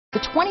The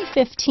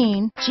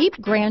 2015 Jeep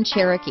Grand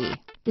Cherokee.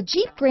 The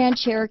Jeep Grand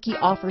Cherokee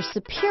offers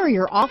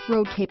superior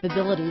off-road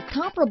capability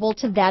comparable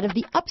to that of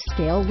the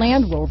upscale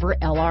Land Rover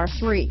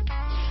LR3.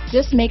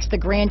 This makes the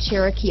Grand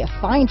Cherokee a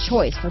fine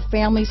choice for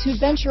families who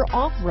venture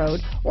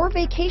off-road or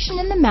vacation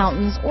in the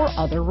mountains or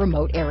other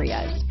remote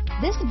areas.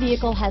 This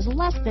vehicle has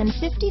less than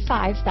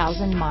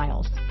 55,000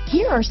 miles.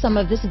 Here are some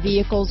of this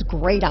vehicle's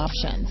great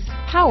options: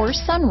 power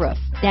sunroof,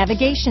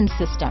 navigation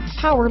system,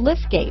 power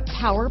liftgate,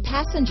 power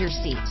passenger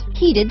seat,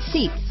 heated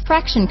seats,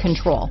 traction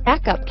control,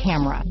 backup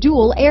camera,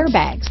 dual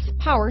airbags,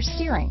 power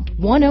steering,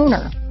 one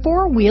owner,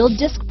 four-wheel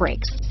disc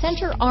brakes,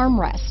 center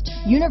armrest,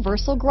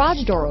 universal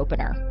garage door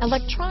opener,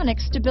 electronic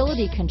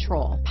stability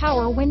control,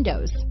 power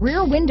windows,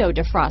 rear window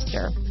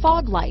defroster,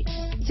 fog lights,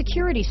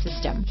 security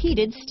system,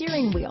 heated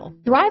steering wheel.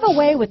 Drive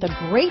away with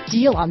a great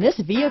deal on this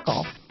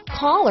vehicle.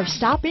 Call or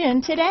stop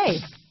in today.